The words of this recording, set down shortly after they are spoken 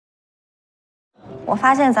我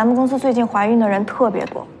发现咱们公司最近怀孕的人特别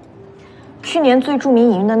多。去年最著名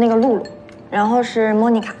引孕的那个露露，然后是莫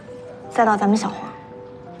妮卡，再到咱们小黄。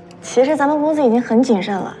其实咱们公司已经很谨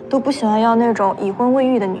慎了，都不喜欢要那种已婚未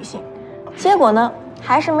育的女性。结果呢，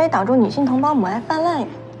还是没挡住女性同胞母爱泛滥呀。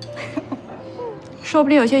说不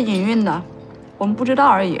定有些隐孕的，我们不知道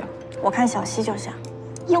而已。我看小西就像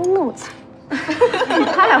优怒才。你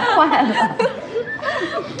太坏了。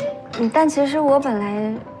但其实我本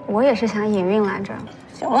来也是想隐孕来着。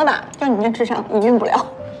行了吧，就你这智商，隐孕不了。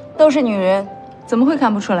都是女人，怎么会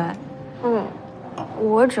看不出来？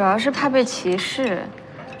我主要是怕被歧视。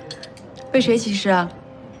被谁歧视啊？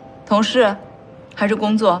同事，还是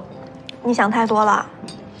工作？你想太多了。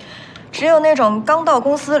只有那种刚到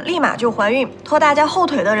公司立马就怀孕、拖大家后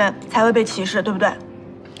腿的人才会被歧视，对不对？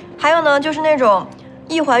还有呢，就是那种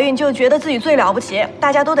一怀孕就觉得自己最了不起，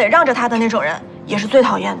大家都得让着她的那种人，也是最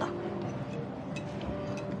讨厌的。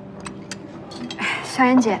萧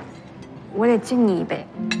妍姐，我得敬你一杯。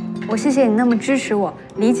我谢谢你那么支持我、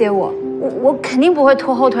理解我，我肯定不会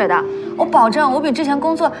拖后腿的。我保证，我比之前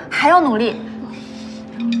工作还要努力。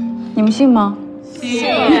你们信吗？信。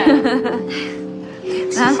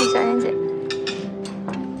谢谢萧妍姐。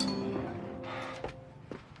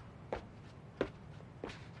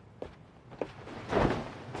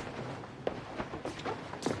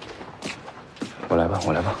我来吧，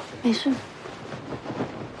我来吧。没事。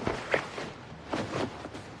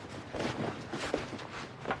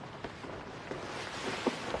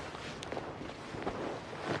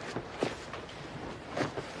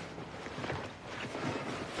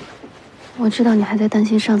我知道你还在担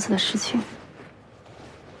心上次的事情，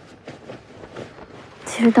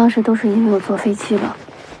其实当时都是因为我坐飞机了，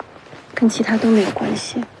跟其他都没有关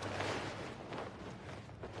系。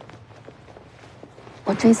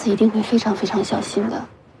我这次一定会非常非常小心的，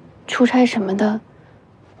出差什么的，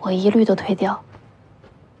我一律都推掉。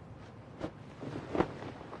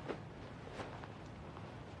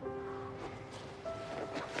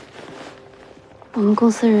我们公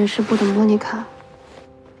司人事部的莫妮卡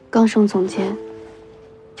刚升总监，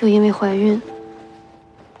就因为怀孕，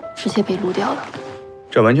直接被撸掉了。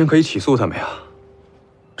这完全可以起诉他们呀！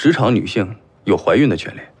职场女性有怀孕的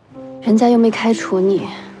权利。人家又没开除你，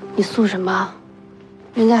你诉什么？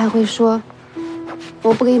人家还会说，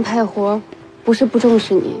我不给你派活，不是不重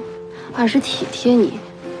视你，而是体贴你。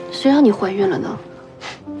谁让你怀孕了呢？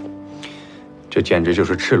这简直就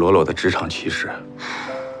是赤裸裸的职场歧视。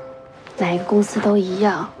哪个公司都一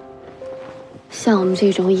样。像我们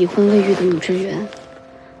这种已婚未育的女职员，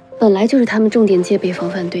本来就是他们重点戒备防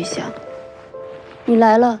范对象。你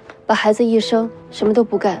来了，把孩子一生，什么都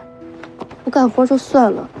不干，不干活就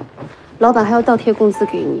算了，老板还要倒贴工资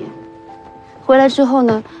给你。回来之后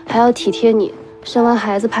呢，还要体贴你，生完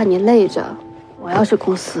孩子怕你累着。我要是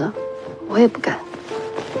公司，我也不干。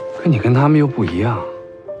可你跟他们又不一样，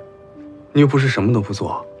你又不是什么都不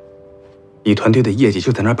做，你团队的业绩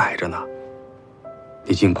就在那儿摆着呢。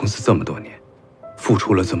你进公司这么多年，付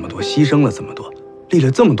出了这么多，牺牲了这么多，立了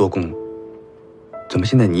这么多功，怎么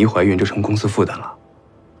现在你一怀孕就成公司负担了？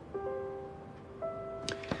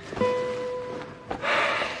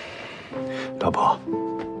老婆，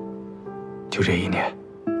就这一年，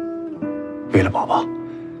为了宝宝，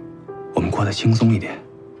我们过得轻松一点，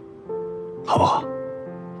好不好？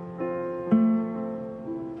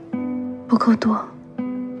不够多。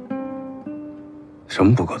什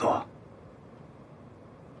么不够多？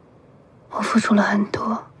我付出了很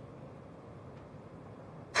多，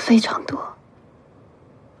非常多，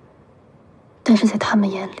但是在他们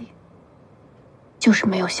眼里，就是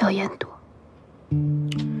没有萧炎多。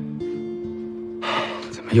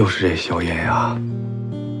怎么又是这萧炎呀？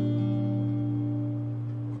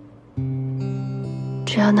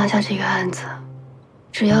只要拿下这个案子，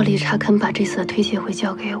只要理查肯把这次的推介会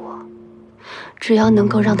交给我，只要能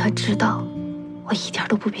够让他知道，我一点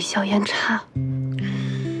都不比萧炎差。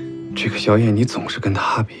这个萧炎，你总是跟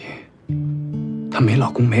他比，他没老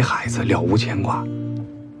公没孩子，了无牵挂。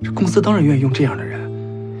这公司当然愿意用这样的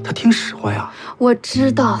人，他听使唤呀。我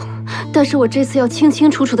知道，但是我这次要清清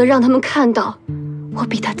楚楚的让他们看到，我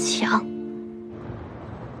比他强。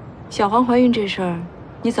小黄怀孕这事儿，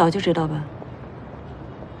你早就知道吧？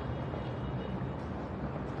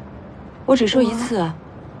我只说一次啊，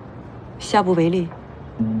下不为例。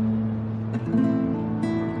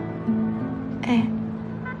哎，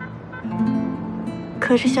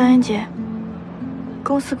可是萧炎姐，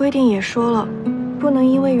公司规定也说了，不能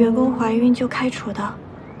因为员工怀孕就开除的。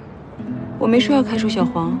我没说要开除小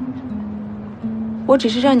黄，我只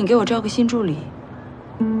是让你给我招个新助理。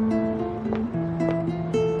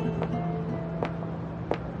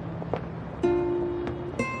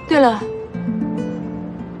对了，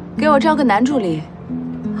给我招个男助理。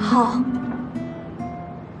好。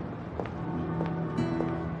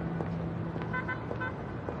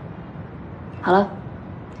好了，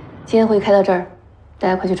今天会议开到这儿，大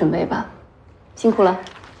家快去准备吧，辛苦了。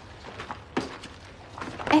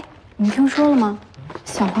哎，你听说了吗？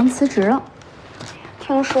小黄辞职了。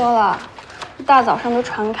听说了，大早上都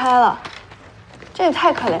传开了，这也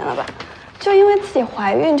太可怜了吧！就因为自己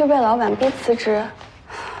怀孕就被老板逼辞职，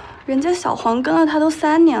人家小黄跟了他都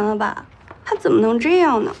3年了吧，他怎么能这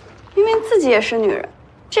样呢？明明自己也是女人，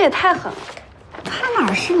这也太狠了。她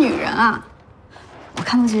哪是女人啊？我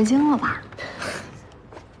看都绝经了吧？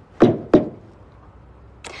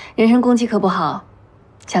人身攻击可不好，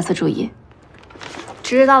下次注意。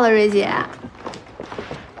知道了，蕊姐。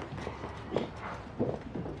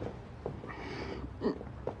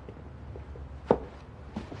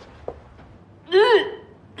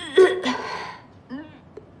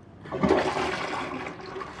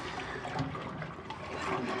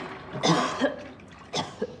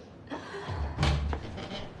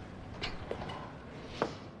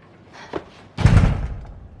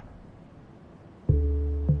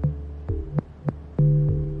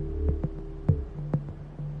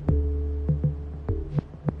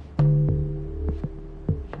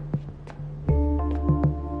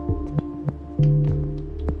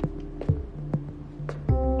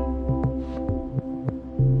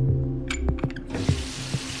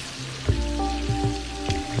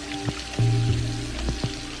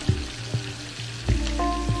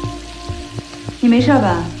你没事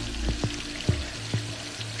吧？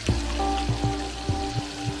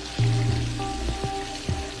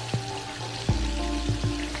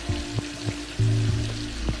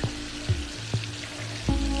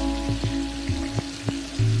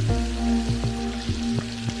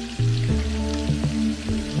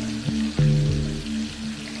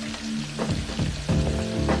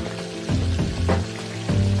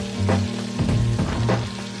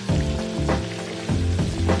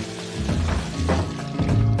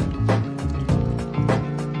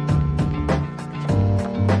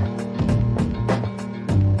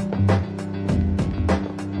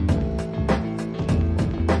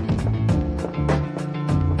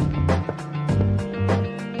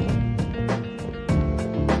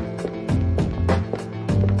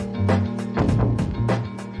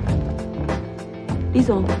李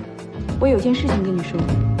总，我有件事情跟你说。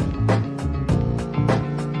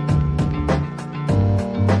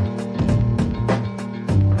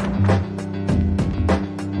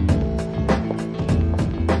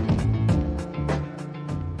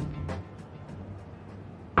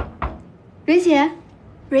蕊姐，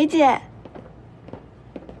蕊姐，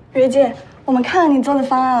蕊姐，我们看了你做的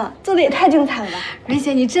方案了，做的也太精彩了吧！蕊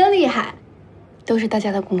姐你真厉害，都是大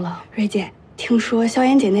家的功劳。蕊姐，听说萧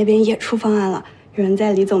炎姐那边也出方案了，有人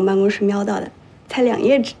在李总办公室瞄到的，才2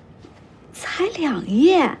页纸。才2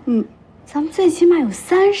页？嗯，咱们最起码有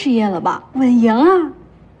30页了吧？稳赢啊！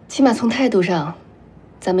起码从态度上，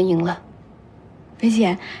咱们赢了。蕊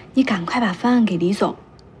姐，你赶快把方案给李总，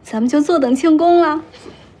咱们就坐等庆功了。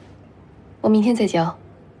我明天再交，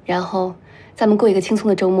然后咱们过一个轻松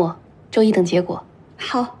的周末，周一等结果。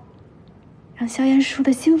好，让萧炎输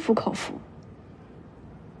得心服口服。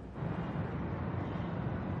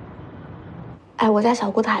哎，我家小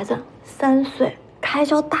姑的孩子3岁，开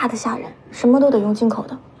销大的吓人，什么都得用进口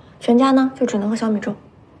的，全家呢就只能喝小米粥。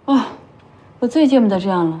哦，我最见不得这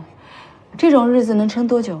样了，这种日子能撑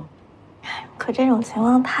多久？可这种情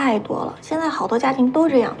况太多了，现在好多家庭都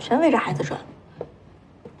这样，全围着孩子转。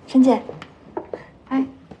萱姐，哎，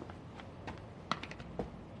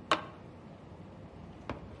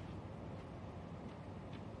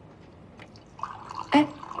哎，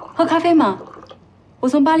喝咖啡吗？我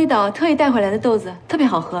从巴厘岛特意带回来的豆子，特别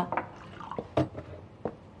好喝。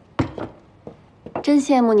真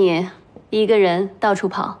羡慕你，一个人到处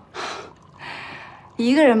跑。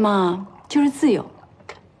一个人嘛，就是自由。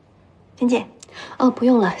萱姐，哦，不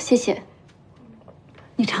用了，谢谢。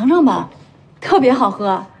你尝尝吧，特别好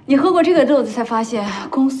喝。你喝过这个豆子，才发现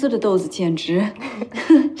公司的豆子简直……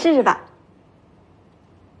试试吧。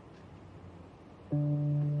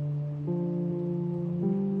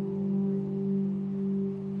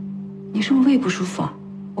你是不是胃不舒服啊？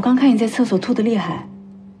我刚看你在厕所吐得厉害。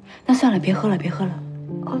那算了，别喝了，别喝了。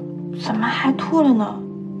怎么还吐了呢？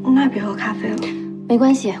那别喝咖啡了。没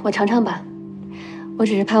关系，我尝尝吧。我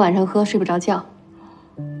只是怕晚上喝睡不着觉。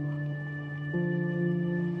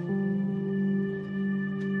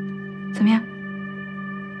怎么样？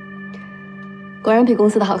果然比公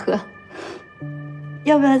司的好喝。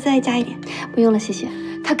要不要再加一点？不用了，谢谢。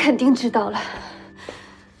他肯定知道了，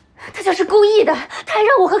他就是故意的，他还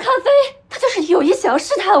让我喝咖啡，他就是有意想要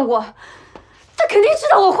试探我，他肯定知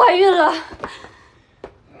道我怀孕了。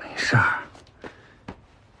没事儿，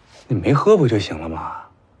你没喝不就行了吗？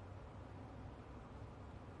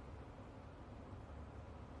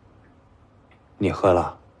你喝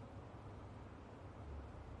了？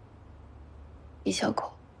一小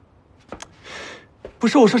口。不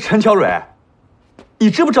是我说陈乔蕊，你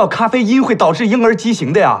知不知道咖啡因会导致婴儿畸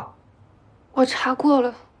形的呀？我查过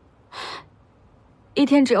了，一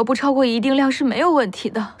天只要不超过一定量是没有问题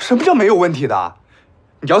的。什么叫没有问题的？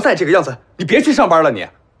你要再这个样子，你别去上班了你。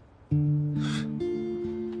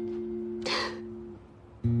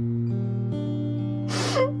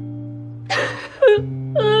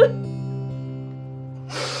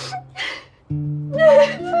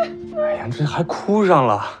哎呀，这还哭上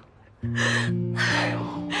了。哎呦，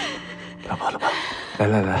老婆，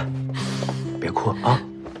来，别哭啊，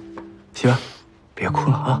媳妇，别哭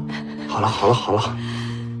了啊。好了，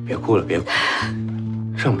别哭了，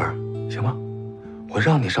上班行吗？我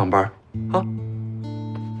让你上班啊，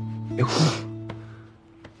别哭了。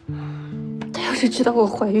他要是知道我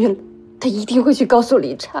怀孕了，他一定会去告诉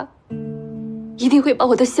李查，一定会把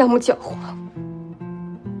我的项目搅黄。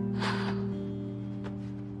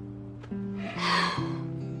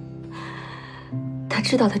他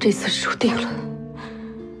知道他这次输定了，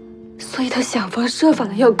所以他想方设法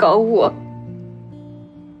的要搞我。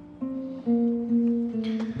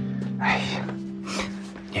哎呀，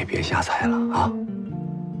你也别瞎猜了啊！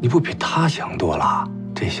你不比他强多了？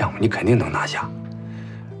这项目你肯定能拿下，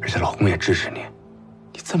而且老公也支持你，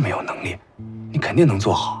你这么有能力，你肯定能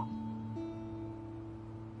做好。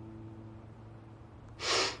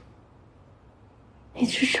你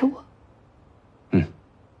支持我？嗯。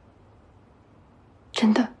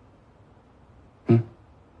真的？嗯。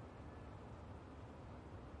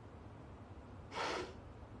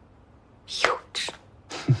幼稚。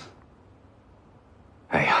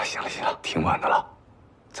哎呀，行了，挺晚的了，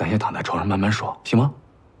咱也躺在床上慢慢说，行吗？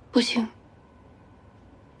不行，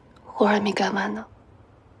活还没干完呢。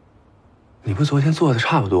你不昨天做的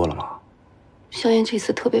差不多了吗？萧炎这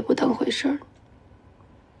次特别不当回事儿，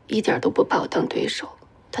一点都不把我当对手，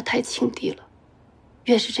他太轻敌了。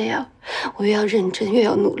越是这样，我越要认真，越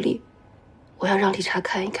要努力。我要让丽查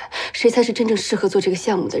看一看，谁才是真正适合做这个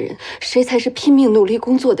项目的人，谁才是拼命努力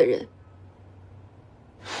工作的人。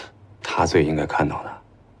他最应该看到的，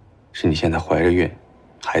是你现在怀着孕，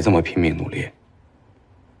还这么拼命努力。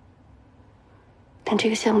等这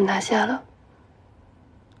个项目拿下了，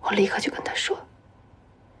我立刻就跟他说，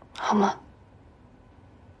好吗？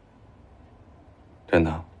真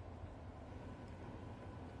的？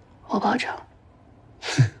我保证。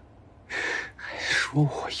还说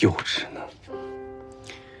我幼稚呢。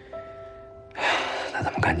哎呀，那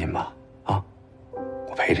咱们赶紧吧，啊，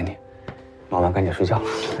我陪着你，忙完赶紧睡觉。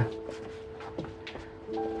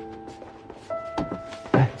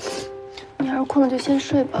哎，你要是困了就先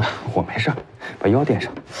睡吧。我没事，把腰垫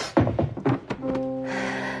上。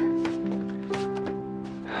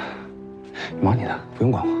忙你的，不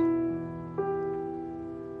用管我。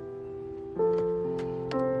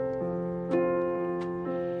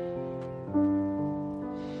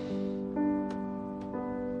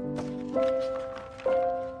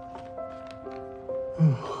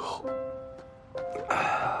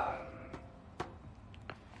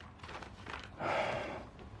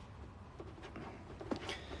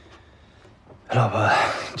老婆，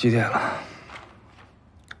几点了？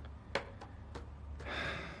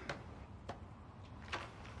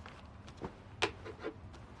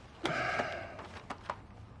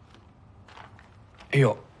哎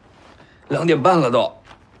呦，2点半了都。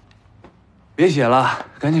别写了，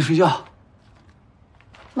赶紧睡觉。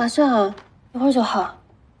马上啊，一会儿就好。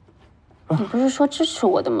你不是说支持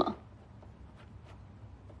我的吗？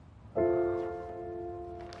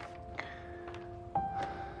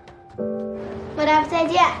莫大夫再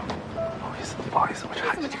见。不好意思，我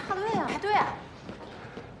插一句。怎么插队啊？排队啊！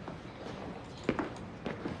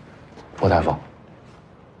莫大夫，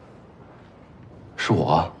是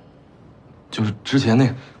我，就是之前那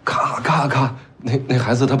咔那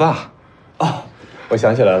孩子他爸。哦，我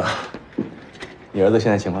想起来了，你儿子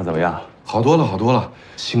现在情况怎么样？好多了，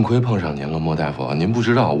幸亏碰上您了，莫大夫。您不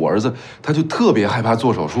知道，我儿子他就特别害怕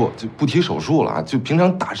做手术，就不提手术了，就平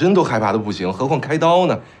常打针都害怕的不行，何况开刀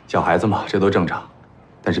呢？小孩子嘛，这都正常，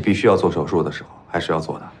但是必须要做手术的时候，还是要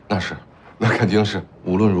做的。那是，那肯定是。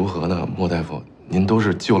无论如何呢，莫大夫，您都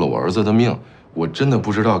是救了我儿子的命，我真的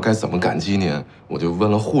不知道该怎么感激您。我就问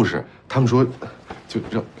了护士，他们说，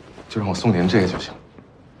就让我送您这个就行。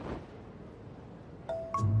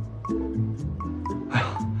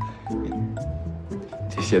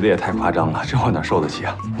这写的也太夸张了，这我哪受得起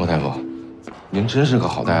啊？莫大夫，您真是个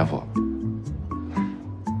好大夫。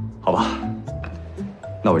好吧，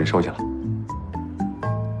那我就收下了。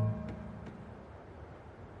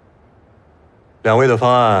2位的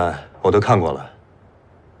方案我都看过了，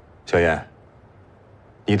小燕，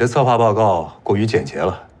你的策划报告过于简洁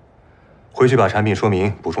了，回去把产品说明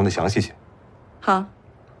补充的详细些。好。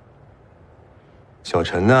小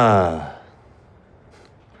陈呢？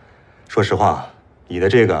说实话，你的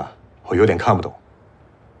这个我有点看不懂。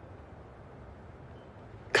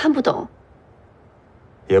看不懂？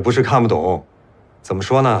也不是看不懂，怎么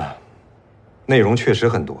说呢？内容确实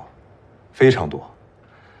很多，非常多。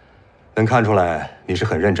能看出来你是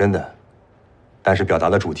很认真的，但是表达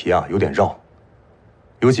的主题啊有点绕，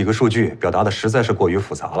有几个数据表达的实在是过于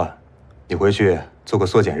复杂了。你回去做个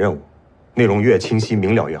缩减任务，内容越清晰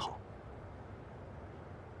明了越好。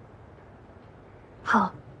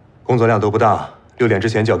好。工作量都不大，6点之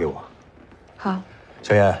前交给我。好。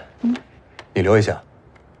小燕，你留一下，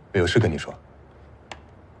我有事跟你说。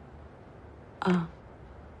啊。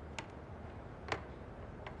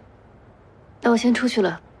那我先出去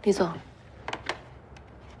了，李总。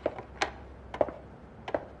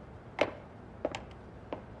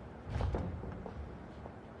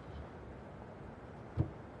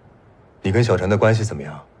你跟小陈的关系怎么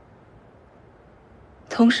样？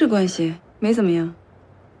同事关系没怎么样。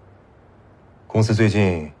公司最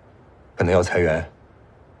近可能要裁员。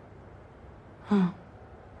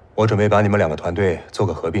我准备把你们2个团队做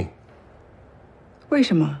个合并。为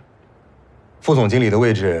什么？副总经理的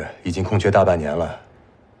位置已经空缺大半年了，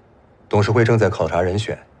董事会正在考察人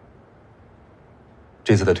选。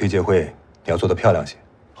这次的推介会你要做得漂亮些，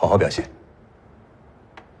好好表现。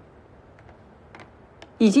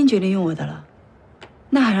已经决定用我的了，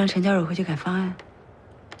那还让陈娇蕊回去改方案？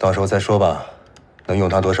到时候再说吧，能用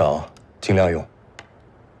他多少，尽量用。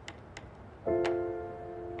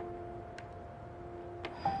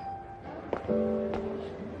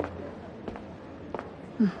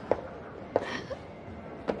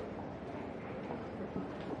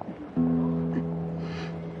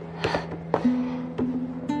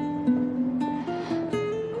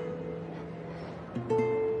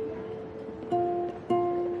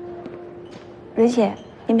蕊姐，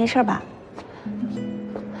你没事吧？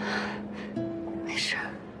没事。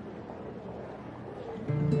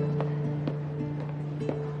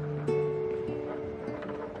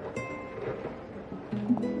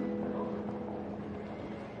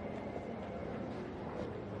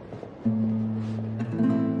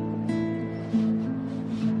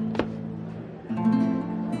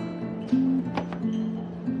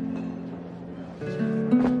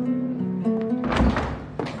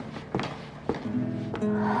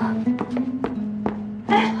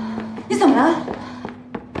怎么了？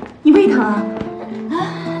你胃疼啊？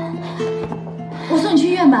我送你去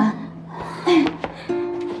医院吧。哎，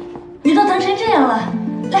你都疼成这样了，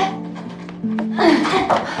来。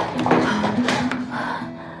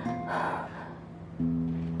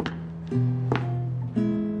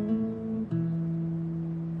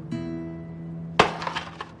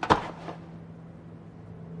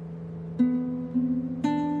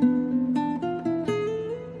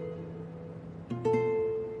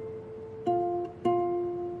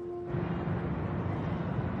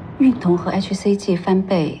孕酮和 hCG 翻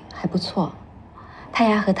倍还不错，胎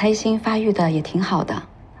芽和胎心发育的也挺好的。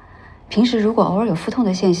平时如果偶尔有腹痛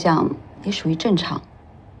的现象，也属于正常。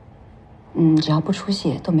只要不出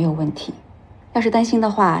血都没有问题。要是担心的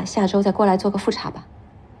话，下周再过来做个复查吧。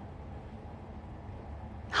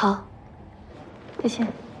好，谢谢。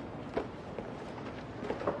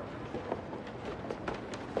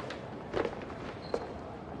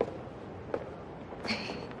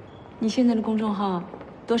你现在的公众号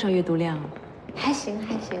多少阅读量？还行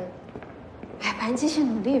还行，哎，反正继续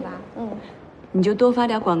努力吧。你就多发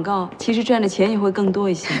点广告，其实赚的钱也会更多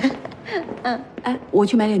一些。哎，我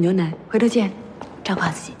去买点牛奶，回头见，照顾好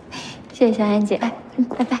自己。谢谢小安姐，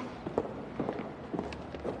拜拜。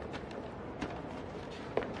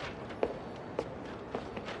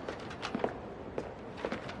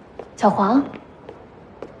小黄，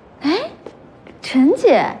哎，陈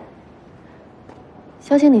姐，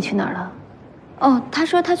小姐你去哪儿了？哦，她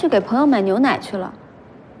说她去给朋友买牛奶去了。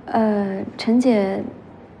陈姐，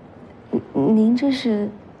您这是？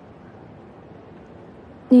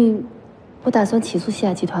你不打算起诉西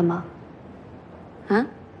亚集团吗？啊？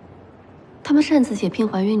他们擅自解聘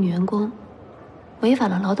怀孕女员工，违反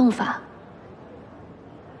了劳动法。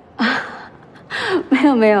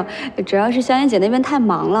没有，主要是肖妍姐那边太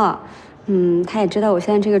忙了。她也知道我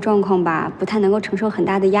现在这个状况吧，不太能够承受很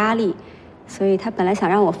大的压力，所以她本来想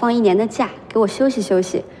让我放1年的假，给我休息休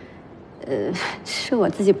息。是我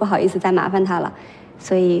自己不好意思再麻烦他了，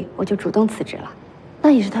所以我就主动辞职了。那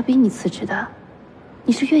也是他逼你辞职的，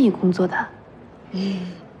你是愿意工作的。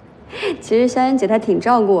其实萧炎姐她挺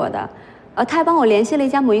照顾我的，她还帮我联系了一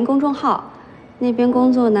家母婴公众号，那边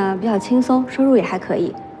工作呢比较轻松，收入也还可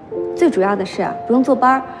以。最主要的是不用坐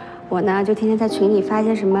班，我呢就天天在群里发一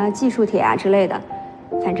些什么技术帖啊之类的，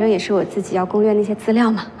反正也是我自己要攻略那些资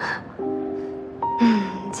料嘛。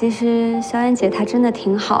其实萧炎姐她真的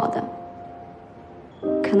挺好的，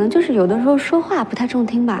可能就是有的时候说话不太中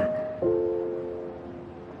听吧。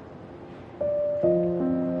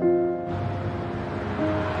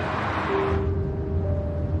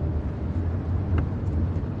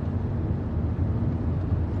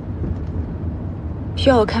需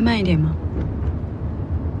要我开慢一点吗？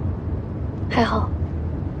还好。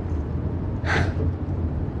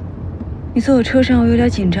你坐我车上，我有点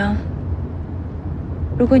紧张。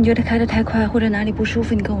如果你觉得开得太快或者哪里不舒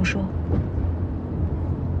服，你跟我说。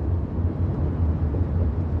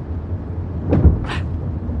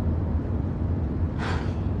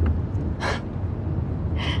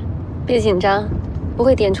别紧张，不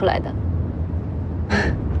会颠出来的。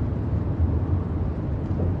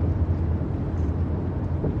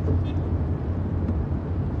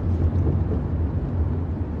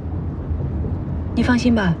你放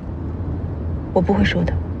心吧，我不会说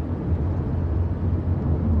的。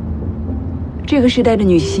这个时代的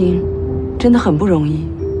女性真的很不容易，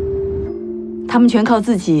她们全靠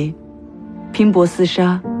自己拼搏厮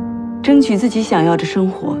杀，争取自己想要的生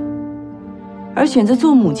活。而选择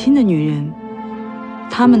做母亲的女人，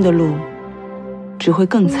她们的路只会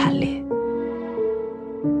更惨烈。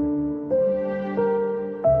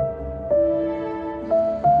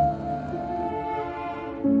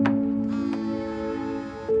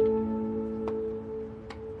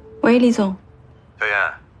喂，李总。小燕，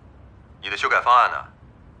你的修改方案呢？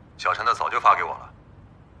小陈的早就发给我了，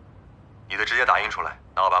你的直接打印出来，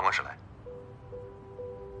拿到办公室来。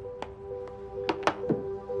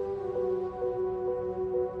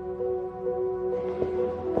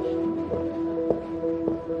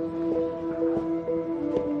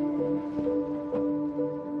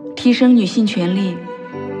提升女性权利，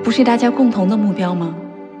不是大家共同的目标吗？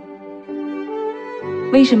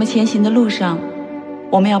为什么前行的路上，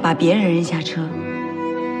我们要把别人扔下车？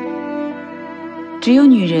只有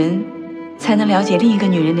女人才能了解另一个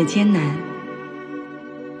女人的艰难，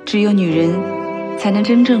只有女人才能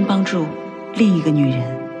真正帮助另一个女人。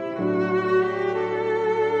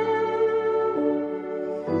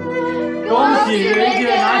恭喜蕊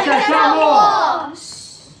姐拿下项目！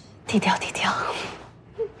低调低调，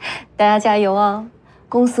大家加油哦！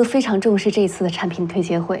公司非常重视这次的产品推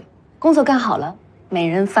介会，工作干好了，每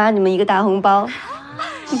人发你们一个大红包。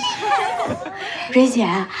蕊姐，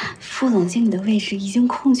副总经理的位置已经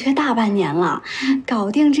空缺大半年了，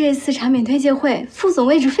搞定这次产品推介会，副总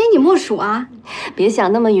位置非你莫属啊！别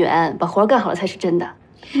想那么远，把活干好了才是真的。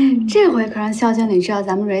这回可让肖经理知道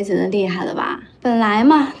咱们蕊姐的厉害了吧？本来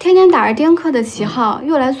嘛，天天打着丁克的旗号，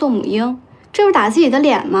又来做母婴，这不是打自己的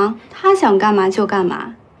脸吗？他想干嘛就干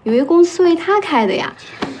嘛，以为公司为他开的呀？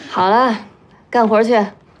好了，干活去。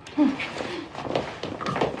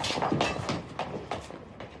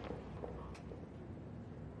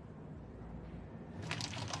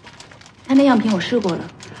他那样品我试过了，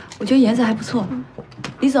我觉得颜色还不错。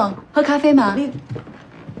李总，喝咖啡吗？李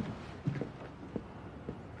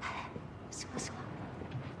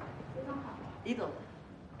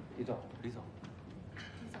总，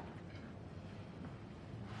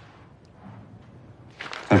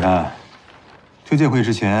小陈，推介会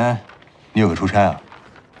之前，你有个出差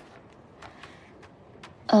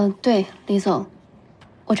啊？对，李总，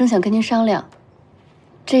我正想跟您商量，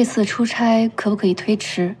这次出差可不可以推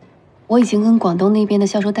迟？我已经跟广东那边的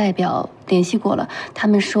销售代表联系过了，他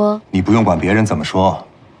们说你不用管别人怎么说，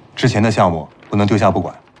之前的项目不能丢下不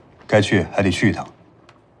管，该去还得去一趟。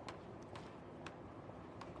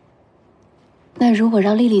那如果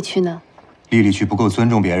让丽丽去呢？丽丽去不够尊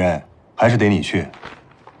重别人，还是得你去。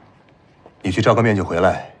你去照个面就回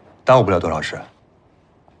来，耽误不了多少事。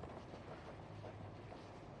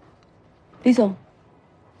李总，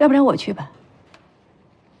要不然我去吧。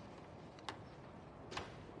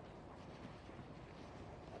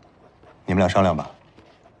你们俩商量吧。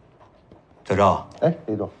小赵，哎，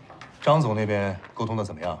李总，张总那边沟通的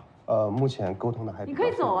怎么样？目前沟通的还……你可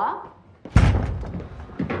以走啊。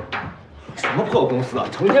什么破公司啊，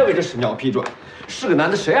成天围着屎尿屁转，是个男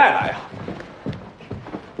的谁爱来呀？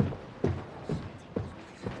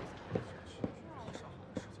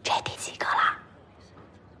这第几个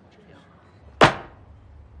了？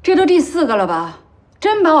这都第4个了吧？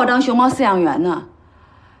真把我当熊猫饲养员呢？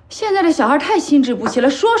现在的小孩太心智不齐了，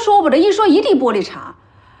说不得，一说一地玻璃碴。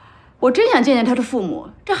我真想见见他的父母，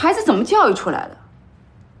这孩子怎么教育出来的？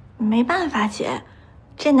没办法，姐，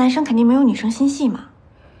这男生肯定没有女生心细嘛。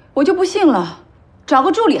我就不信了，找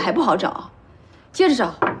个助理还不好找，接着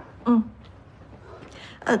找。嗯。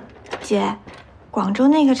姐，广州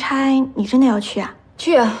那个差你真的要去啊？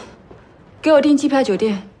去啊，给我订机票酒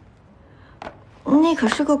店。那可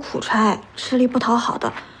是个苦差，吃力不讨好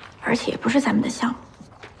的，而且也不是咱们的项目。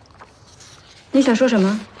你想说什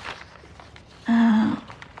么？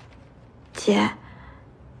姐，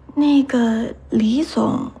那个李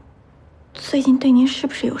总最近对您是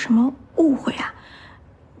不是有什么误会啊？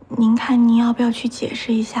您看您要不要去解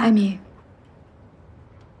释一下？艾米，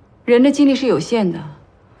人的精力是有限的，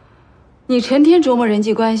你成天琢磨人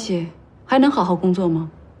际关系，还能好好工作吗？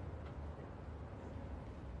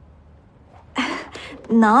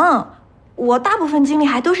能，我大部分精力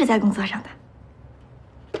还都是在工作上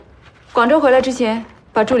的。广州回来之前，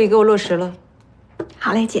把助理给我落实了。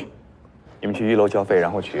好嘞，姐。你们去1楼交费，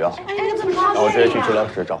然后取药，然后直接去治疗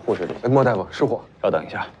室找护士里。哎，莫大夫，是我。稍等一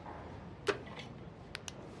下。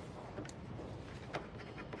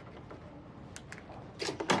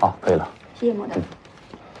好，可以了。谢谢莫大夫。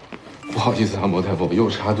不好意思啊，莫大夫，我又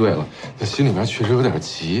插队了。那心里面确实有点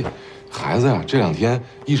急。孩子呀，这2天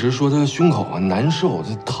一直说他胸口啊难受，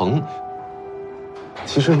他疼。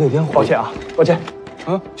其实那天抱歉啊，抱歉，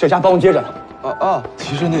小佳帮我接着了。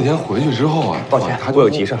其实那天回去之后啊，抱歉，我有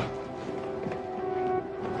急事。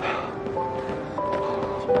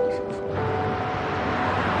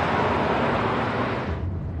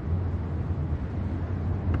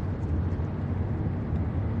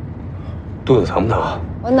肚子疼不疼？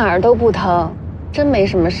我哪儿都不疼，真没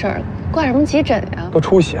什么事儿，挂什么急诊呀？都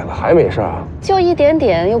出血了还没事啊？就一点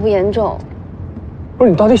点，又不严重。不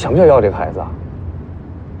是你到底想不想要这个孩子啊？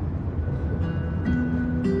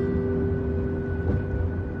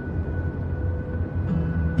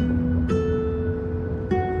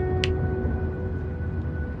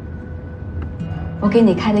我给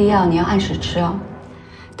你开的药你要按时吃哦，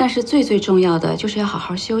但是最重要的就是要好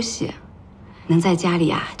好休息。能在家里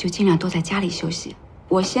啊，就尽量多在家里休息。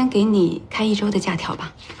我先给你开1周的假条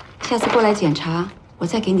吧，下次过来检查我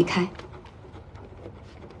再给你开。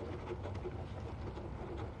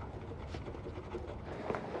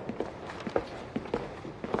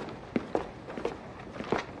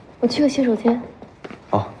我去个洗手间。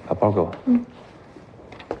好，把包给我。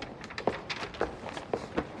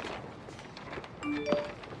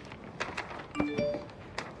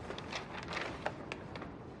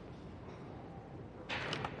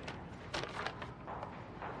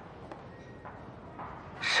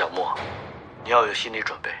小莫，你要有心理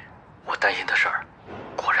准备，我担心的事儿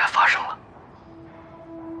果然发生了。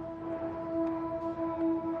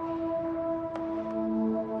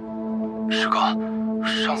师哥，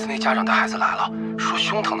上次那家长带孩子来了，说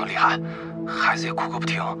胸疼的厉害，孩子也哭个不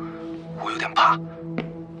停，我有点怕。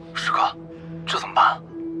师哥，这怎么办？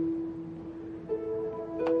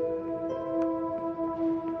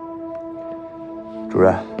主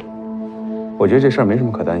任，我觉得这事儿没什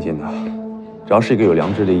么可担心的。只要是一个有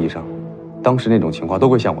良知的医生，当时那种情况都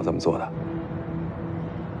会像我这么做的。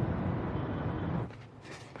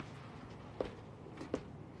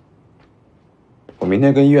我明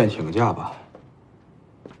天跟医院请个假吧，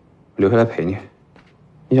留下来陪你。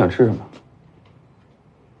你想吃什么？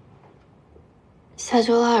下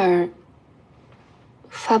周2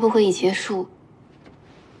发布会一结束，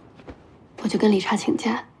我就跟李查请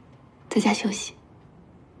假，在家休息。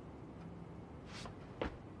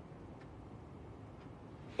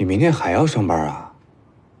你明天还要上班啊？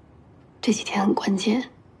这几天很关键。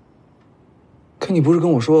可你不是跟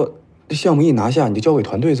我说，这项目一拿下你就交给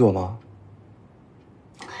团队做吗？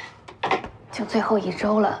就最后1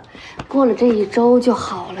周了，过了这1周就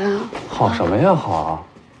好了。好什么呀好？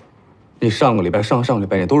你上个礼拜、上个礼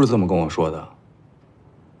拜也都是这么跟我说的。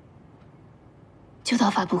就到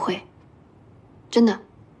发布会，真的，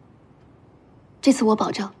这次我保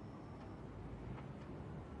证。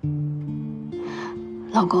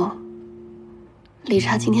老公，李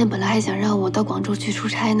查今天本来还想让我到广州去出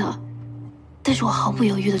差呢，但是我毫不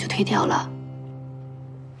犹豫的就推掉了。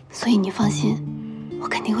所以你放心，我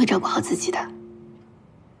肯定会照顾好自己的。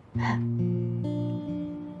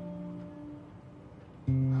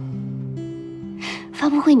发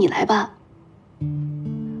布会你来吧，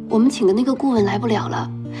我们请的那个顾问来不了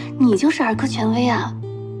了，你就是儿科权威啊，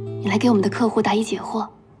你来给我们的客户答疑解惑，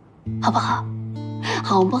好不好？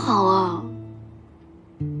好不好啊？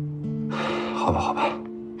好吧，好吧。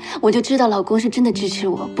我就知道老公是真的支持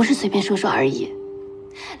我，不是随便说说而已。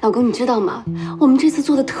老公，你知道吗？我们这次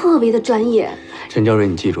做的特别的专业。陈娇蕊，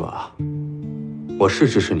你记住啊，我是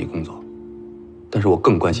支持你工作，但是我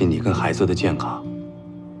更关心你跟孩子的健康。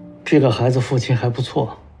这个孩子父亲还不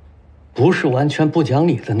错，不是完全不讲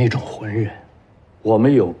理的那种混人。我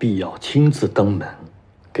们有必要亲自登门，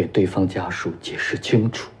给对方家属解释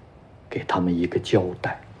清楚，给他们一个交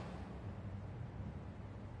代。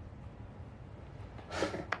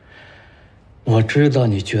我知道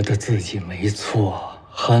你觉得自己没错，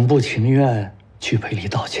很不情愿去赔礼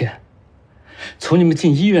道歉。从你们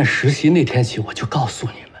进医院实习那天起，我就告诉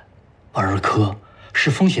你们，儿科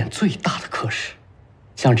是风险最大的科室。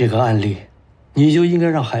像这个案例，你就应该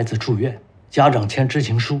让孩子住院，家长签知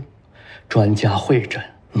情书，专家会诊、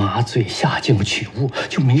麻醉、下镜取物，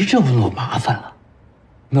就没这么多麻烦了。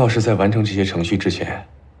那要是在完成这些程序之前，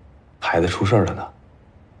孩子出事了呢？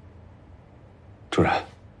主任，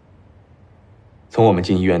从我们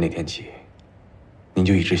进医院那天起，您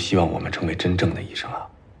就一直希望我们成为真正的医生啊。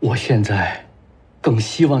我现在更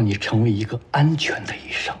希望你成为一个安全的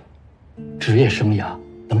医生，职业生涯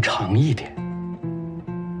能长一点。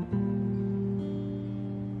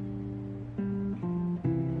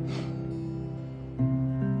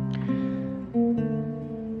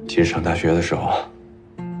其实上大学的时候，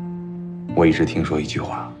我一直听说一句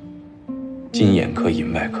话：金眼科、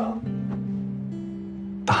银外科，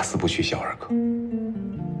打死不去小儿科。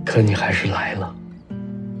可你还是来了。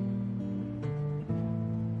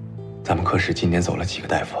咱们科室今年走了几个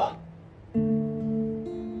大夫啊？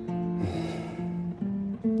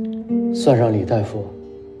算上李大夫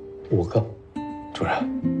，5个。主任，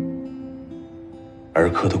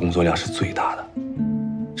儿科的工作量是最大的，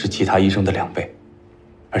是其他医生的2倍，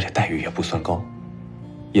而且待遇也不算高，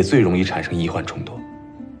也最容易产生医患冲突。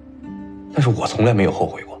但是我从来没有后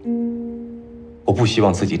悔过，我不希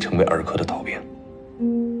望自己成为儿科的逃兵。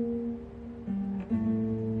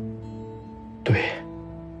对，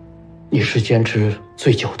你是坚持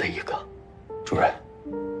最久的一个。主任，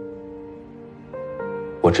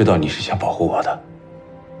我知道你是想保护我的，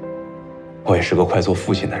我也是个快做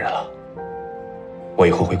父亲的人了，我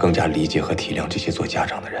以后会更加理解和体谅这些做家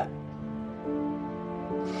长的人。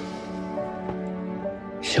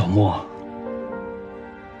小莫，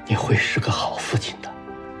你会是个好父亲的。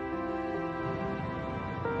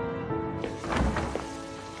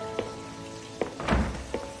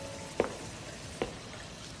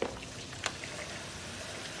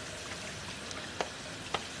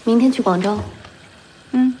明天去广州。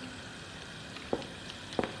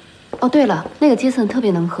哦，对了，那个杰森特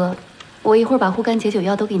别能喝，我一会儿把护肝解酒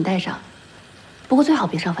药都给你带上。不过最好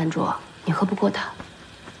别上饭桌，你喝不过他。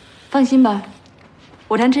放心吧，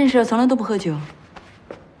我谈正事从来都不喝酒。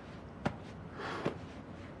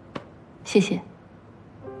谢谢。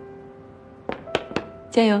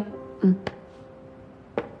加油。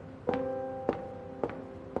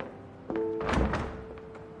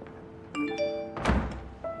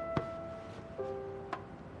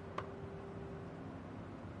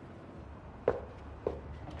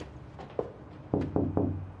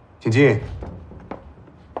请进。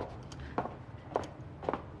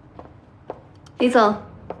李总，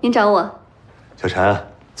您找我。小陈，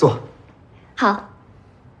坐。好。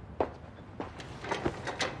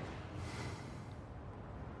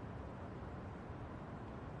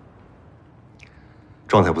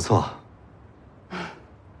状态不错，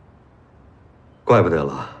怪不得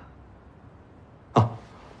了。啊，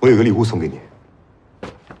我有个礼物送给你，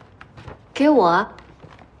给我？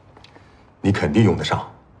你肯定用得上。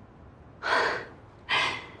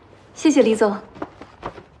谢谢李总。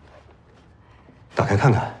打开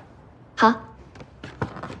看看。好。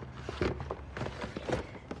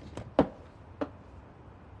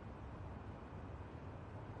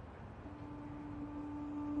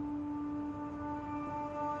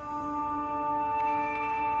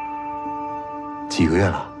几个月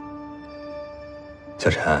了，小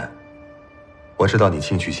陈，我知道你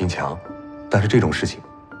兴趣心强，但是这种事情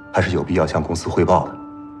还是有必要向公司汇报的。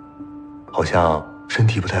好像身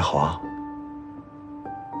体不太好啊。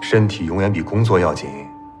身体永远比工作要紧。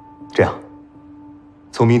这样，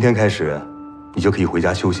从明天开始，你就可以回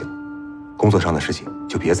家休息了，工作上的事情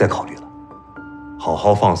就别再考虑了，好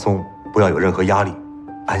好放松，不要有任何压力，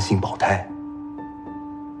安心保胎。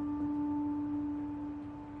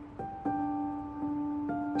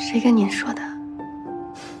谁跟您说的？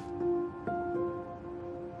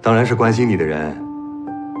当然是关心你的人。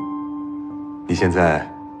你现在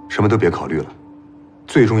什么都别考虑了，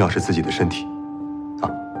最重要是自己的身体，啊，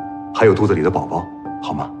还有肚子里的宝宝，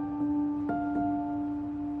好吗？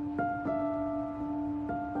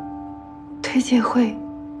推介会，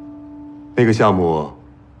那个项目，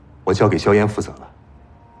我交给萧炎负责了，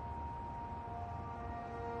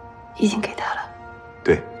已经给他了。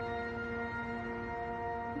对。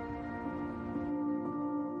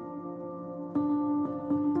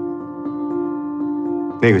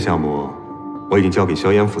那个项目我已经交给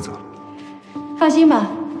萧烟负责了。放心吧，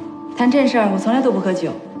谈正事儿我从来都不喝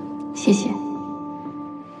酒。谢谢。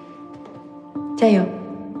加油。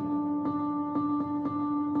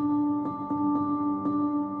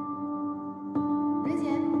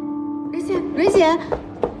蕊姐，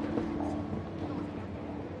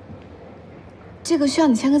这个需要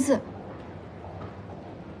你签个字。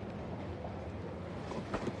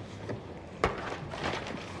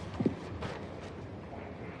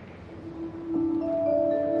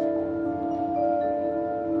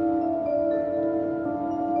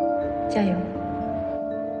加油。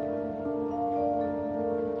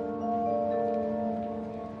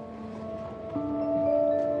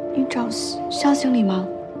你找肖经理吗？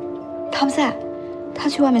他不在，他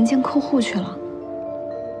去外面见客户去了。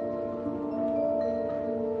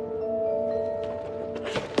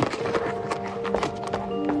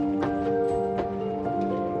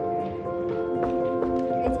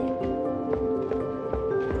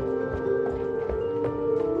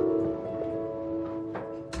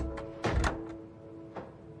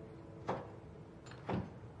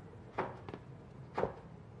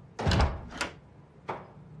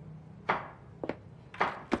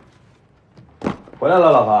回来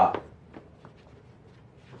了，老婆。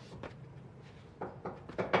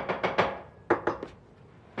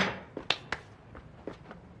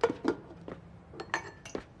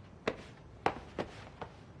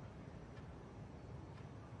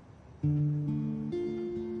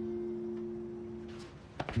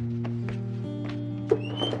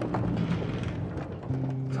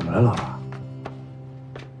怎么了，老婆？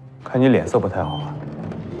看你脸色不太好啊，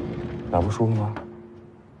哪儿不舒服吗？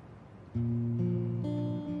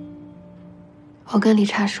我跟理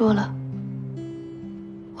查说了，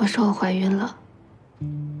我说我怀孕了，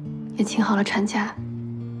也请好了产假，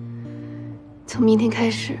从明天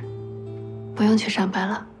开始不用去上班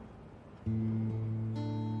了。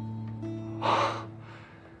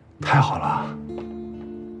太好了！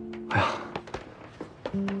哎呀，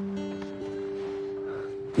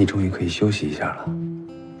你终于可以休息一下了。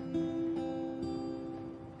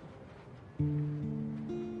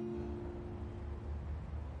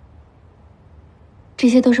这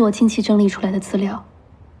些都是我近期整理出来的资料，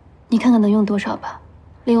你看看能用多少吧。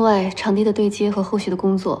另外，场地的对接和后续的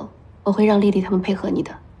工作，我会让丽丽他们配合你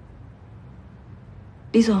的。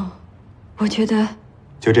李总，我觉得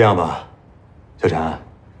就这样吧，小婵，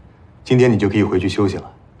今天你就可以回去休息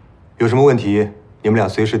了。有什么问题，你们俩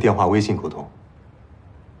随时电话、微信沟通。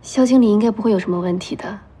肖经理应该不会有什么问题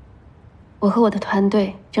的。我和我的团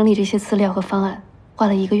队整理这些资料和方案，花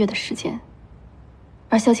了1个月的时间。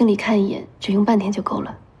而肖经理看一眼只用半天就够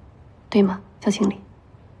了，对吗，肖经理？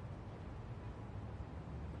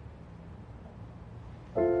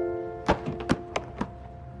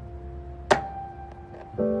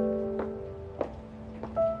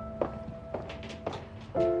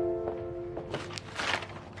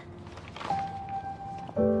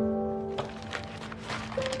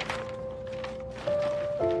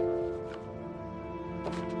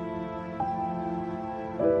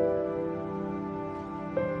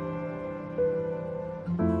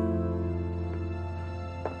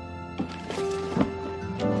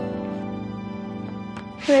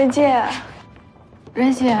蕊姐，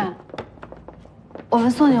蕊姐，我们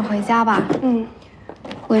送你回家吧。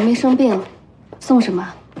我也没生病，送什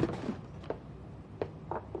么？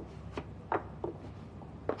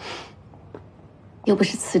又不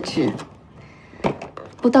是辞职，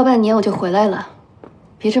不到半年我就回来了，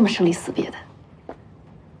别这么生离死别的。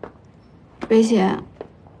蕊姐，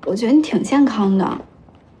我觉得你挺健康的，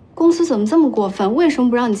公司怎么这么过分？为什么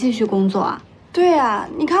不让你继续工作啊？对呀，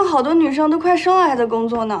你看好多女生都快生了还在工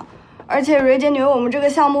作呢，而且蕊姐你为我们这个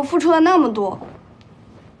项目付出了那么多。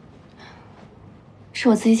是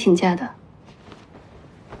我自己请假的，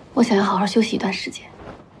我想要好好休息一段时间。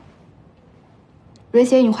蕊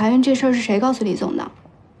姐，你怀孕这事儿是谁告诉李总的？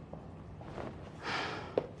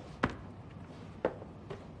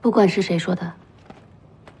不管是谁说的，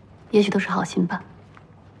也许都是好心吧。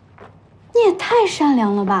你也太善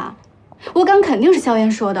良了吧！我敢肯定是萧炎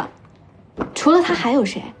说的，除了他还有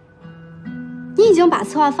谁？你已经把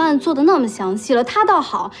策划方案做得那么详细了，他倒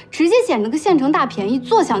好，直接捡了个现成大便宜，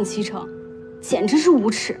坐享其成，简直是无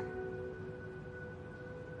耻。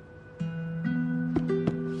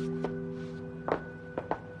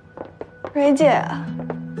蕊姐，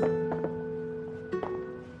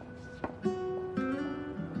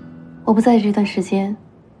我不在这段时间，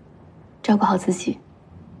照顾好自己。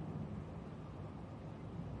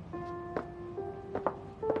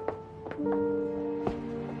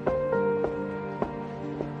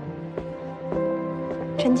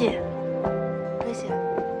陈姐，危险。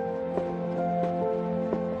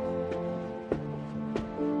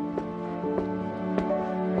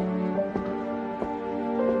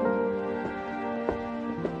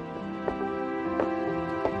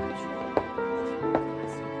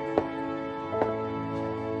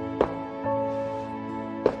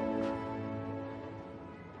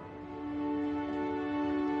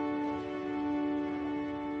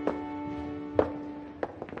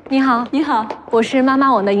你好，你好，我是妈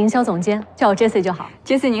妈网的营销总监，叫我 Jessie 就好。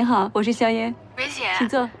Jessie 您好，我是萧烟。蕊姐，请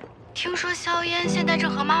坐。听说萧烟现在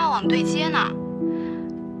正和妈妈网对接呢，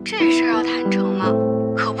这事儿要谈成了，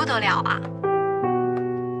可不得了啊！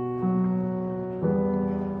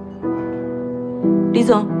李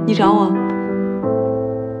总，你找我？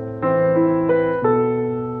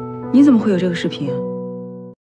你怎么会有这个视频啊？